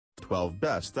12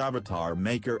 Best Avatar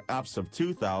Maker Apps of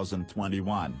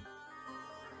 2021.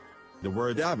 The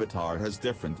word avatar has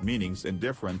different meanings in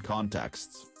different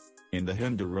contexts. In the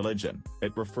Hindu religion,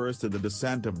 it refers to the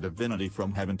descent of divinity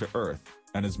from heaven to earth,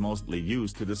 and is mostly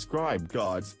used to describe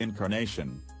God's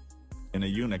incarnation. In a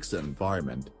Unix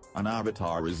environment, an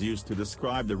avatar is used to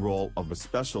describe the role of a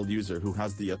special user who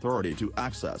has the authority to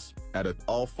access, edit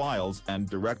all files and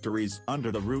directories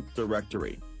under the root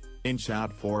directory. In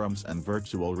chat forums and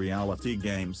virtual reality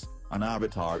games, an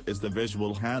avatar is the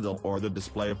visual handle or the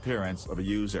display appearance of a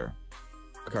user.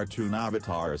 Cartoon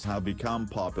avatars have become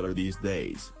popular these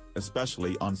days,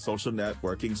 especially on social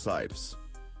networking sites.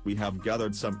 We have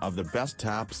gathered some of the best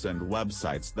apps and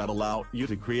websites that allow you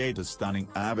to create a stunning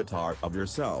avatar of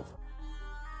yourself.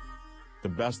 The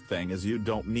best thing is you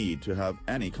don't need to have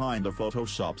any kind of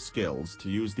Photoshop skills to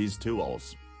use these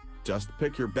tools. Just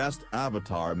pick your best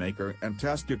avatar maker and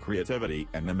test your creativity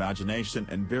and imagination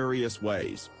in various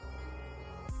ways.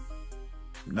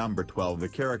 Number 12 The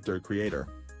Character Creator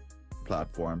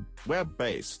Platform,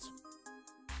 web-based.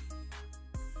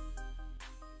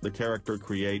 The Character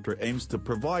Creator aims to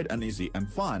provide an easy and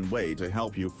fun way to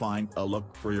help you find a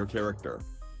look for your character.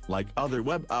 Like other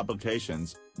web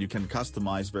applications, you can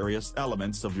customize various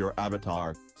elements of your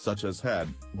avatar, such as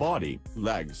head, body,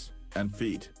 legs, and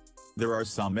feet. There are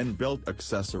some inbuilt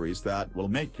accessories that will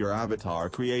make your avatar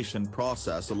creation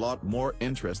process a lot more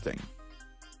interesting.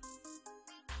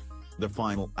 The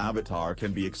final avatar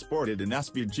can be exported in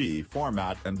SVG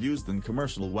format and used in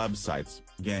commercial websites,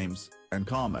 games, and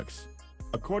comics.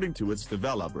 According to its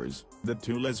developers, the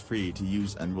tool is free to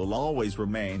use and will always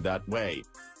remain that way.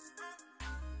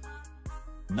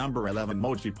 Number 11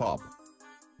 Mojipop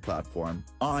Platform,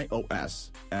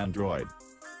 iOS, Android.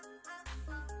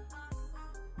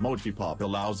 Mojipop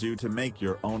allows you to make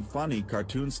your own funny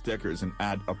cartoon stickers and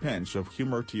add a pinch of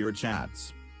humor to your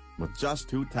chats. With just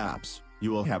 2 taps, you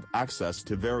will have access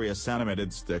to various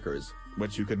animated stickers,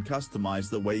 which you can customize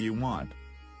the way you want.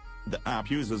 The app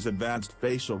uses advanced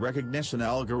facial recognition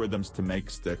algorithms to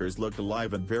make stickers look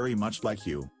alive and very much like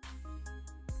you.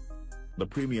 The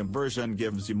premium version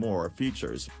gives you more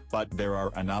features, but there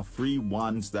are enough free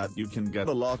ones that you can get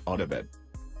a lot out of it.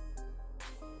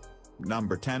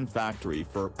 Number 10 Factory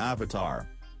for Avatar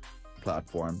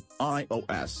Platform,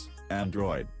 iOS,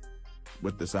 Android.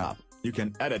 With this app, you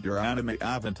can edit your anime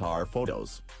avatar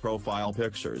photos, profile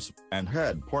pictures, and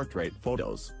head portrait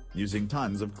photos, using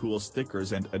tons of cool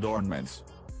stickers and adornments.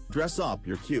 Dress up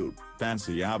your cute,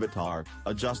 fancy avatar,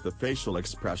 adjust the facial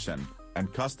expression,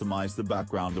 and customize the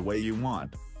background the way you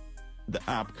want. The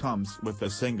app comes with a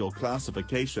single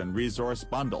classification resource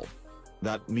bundle.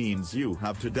 That means you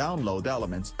have to download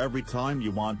elements every time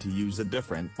you want to use a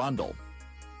different bundle.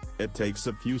 It takes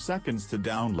a few seconds to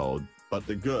download, but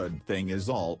the good thing is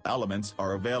all elements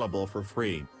are available for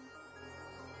free.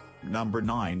 Number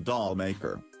 9 Doll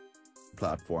Maker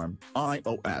Platform,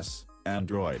 iOS,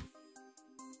 Android.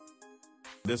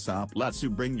 This app lets you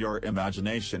bring your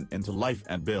imagination into life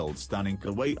and build stunning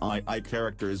kawaii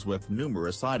characters with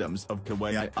numerous items of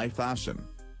kawaii fashion.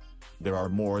 There are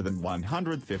more than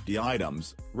 150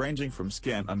 items, ranging from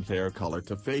skin and hair color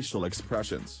to facial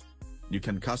expressions. You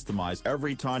can customize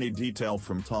every tiny detail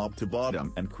from top to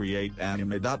bottom and create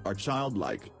anime that are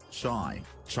childlike, shy,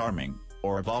 charming,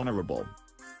 or vulnerable.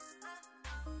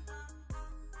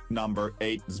 Number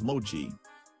 8 Zmoji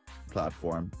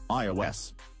Platform,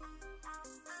 iOS.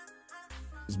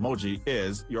 Zmoji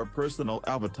is your personal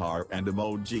avatar and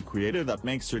emoji creator that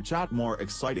makes your chat more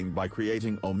exciting by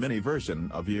creating a mini version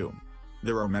of you.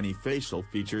 There are many facial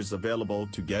features available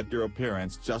to get your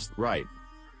appearance just right.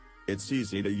 Its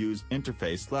easy-to-use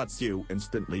interface lets you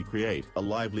instantly create a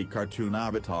lively cartoon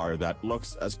avatar that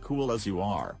looks as cool as you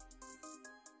are.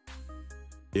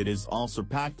 It is also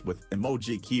packed with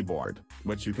Emoji Keyboard,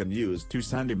 which you can use to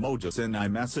send emojis in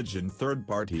iMessage and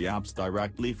third-party apps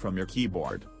directly from your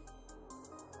keyboard.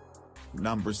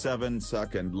 Number 7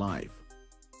 Second Life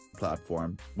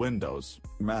Platform, Windows,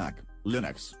 Mac,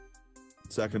 Linux.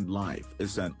 Second Life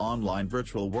is an online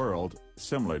virtual world,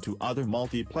 similar to other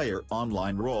multiplayer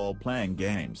online role-playing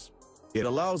games. It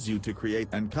allows you to create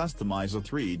and customize a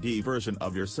 3D version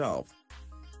of yourself.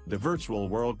 The virtual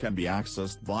world can be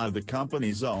accessed via the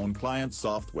company's own client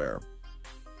software.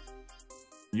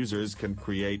 Users can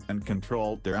create and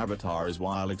control their avatars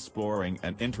while exploring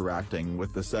and interacting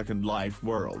with the Second Life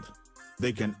world.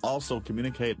 They can also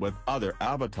communicate with other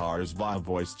avatars via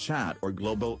voice chat or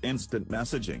global instant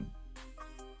messaging.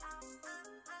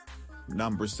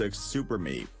 Number 6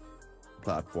 SuperMe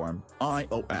Platform,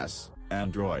 iOS,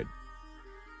 Android.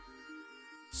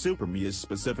 SuperMe is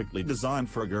specifically designed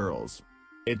for girls.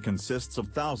 It consists of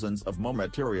thousands of more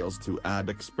materials to add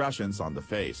expressions on the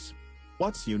face.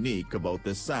 What's unique about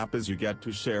this app is you get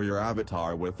to share your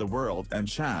avatar with the world and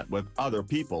chat with other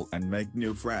people and make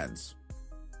new friends.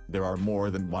 There are more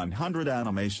than 100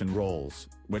 animation roles,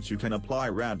 which you can apply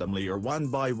randomly or one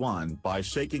by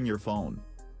shaking your phone.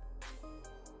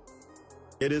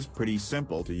 It is pretty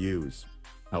simple to use.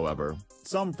 However,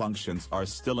 some functions are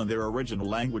still in their original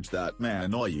language that may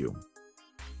annoy you.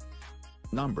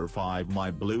 Number 5.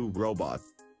 My Blue Robot.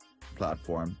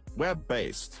 Platform,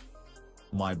 web-based.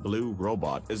 My Blue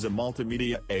Robot is a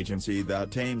multimedia agency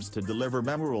that aims to deliver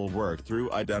memorable work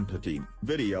through identity,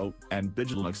 video, and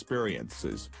digital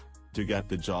experiences. To get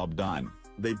the job done,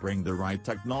 they bring the right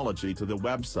technology to the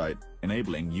website,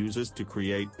 enabling users to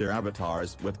create their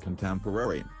avatars with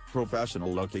contemporary,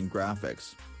 professional-looking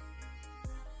graphics.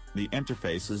 The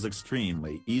interface is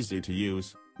extremely easy to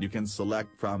use. You can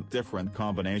select from different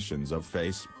combinations of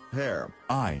face, hair,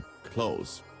 eye,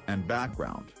 clothes, and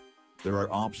background. There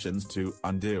are options to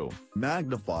undo,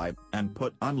 magnify, and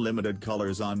put unlimited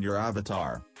colors on your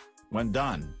avatar. When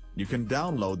done, you can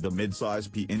download the mid-size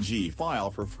PNG file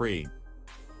for free.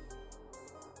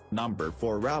 Number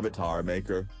 4. Avatar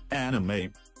Maker,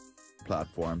 Anime.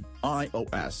 Platform,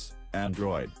 iOS,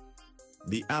 Android.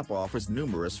 The app offers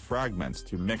numerous fragments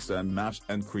to mix and match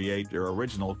and create your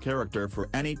original character for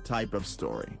any type of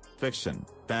story: fiction,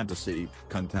 fantasy,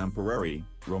 contemporary,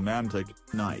 romantic,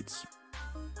 nights.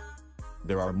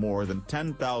 There are more than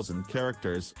 10,000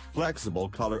 characters, flexible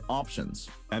color options,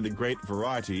 and a great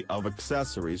variety of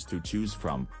accessories to choose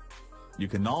from. You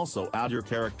can also add your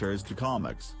characters to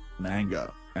comics,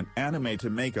 manga, and anime to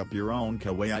make up your own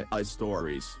kawaii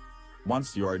stories.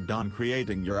 Once you are done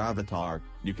creating your avatar,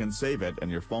 you can save it in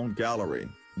your phone gallery,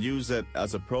 use it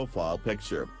as a profile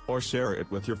picture, or share it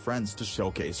with your friends to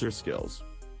showcase your skills.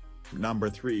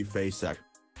 Number 3. FaceQ.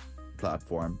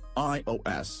 Platform,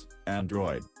 iOS,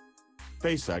 Android.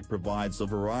 FaceQ provides a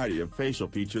variety of facial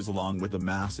features along with a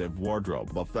massive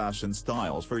wardrobe of fashion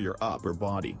styles for your upper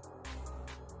body.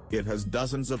 It has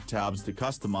dozens of tabs to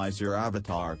customize your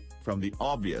avatar, from the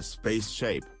obvious face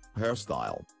shape,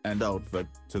 hairstyle, and outfit,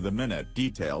 to the minute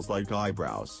details like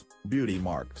eyebrows, beauty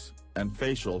marks, and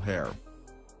facial hair.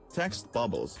 Text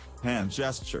bubbles, hand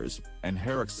gestures, and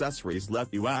hair accessories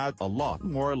let you add a lot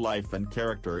more life and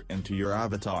character into your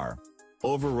avatar.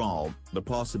 Overall, the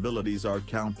possibilities are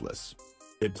countless.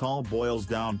 It all boils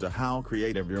down to how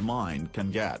creative your mind can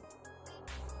get.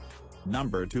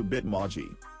 Number 2.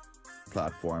 Bitmoji.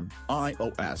 Platform,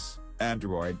 iOS,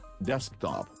 Android,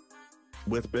 desktop.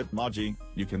 With Bitmoji,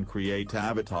 you can create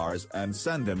avatars and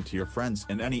send them to your friends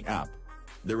in any app.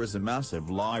 There is a massive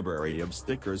library of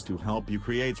stickers to help you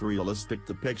create a realistic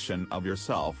depiction of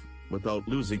yourself, without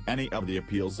losing any of the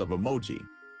appeals of emoji.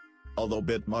 Although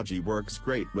Bitmoji works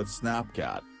great with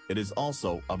Snapchat, it is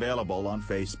also available on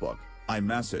Facebook,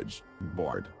 iMessage,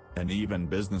 Board, and even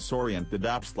business-oriented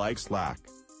apps like Slack.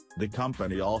 The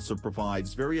company also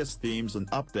provides various themes and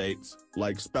updates,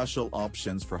 like special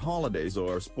options for holidays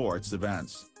or sports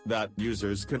events, that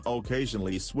users can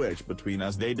occasionally switch between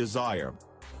as they desire.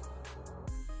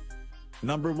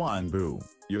 Number 1. Boo,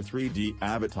 your 3D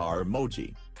avatar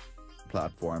emoji.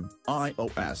 Platform,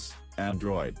 iOS,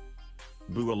 Android.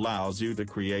 Boo allows you to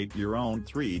create your own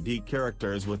 3D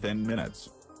characters within minutes.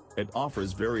 It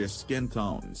offers various skin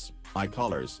tones, eye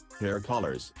colors,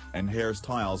 and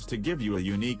hairstyles to give you a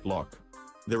unique look.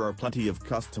 There are plenty of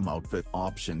custom outfit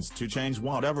options to change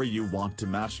whatever you want to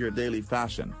match your daily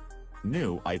fashion.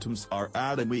 New items are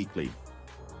added weekly.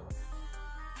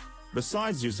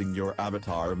 Besides using your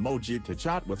avatar emoji to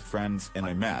chat with friends in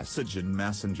iMessage and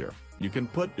Messenger, you can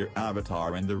put your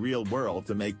avatar in the real world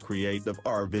to make creative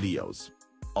AR videos.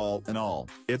 All in all,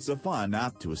 it's a fun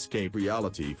app to escape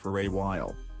reality for a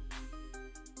while.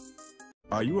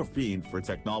 Are you a fiend for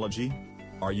technology?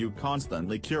 Are you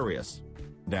constantly curious?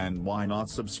 Then why not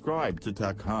subscribe to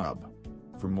Tech Hub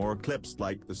for more clips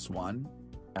like this one?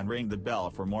 And ring the bell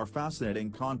for more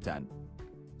fascinating content.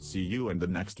 See you in the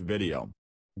next video.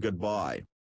 Goodbye.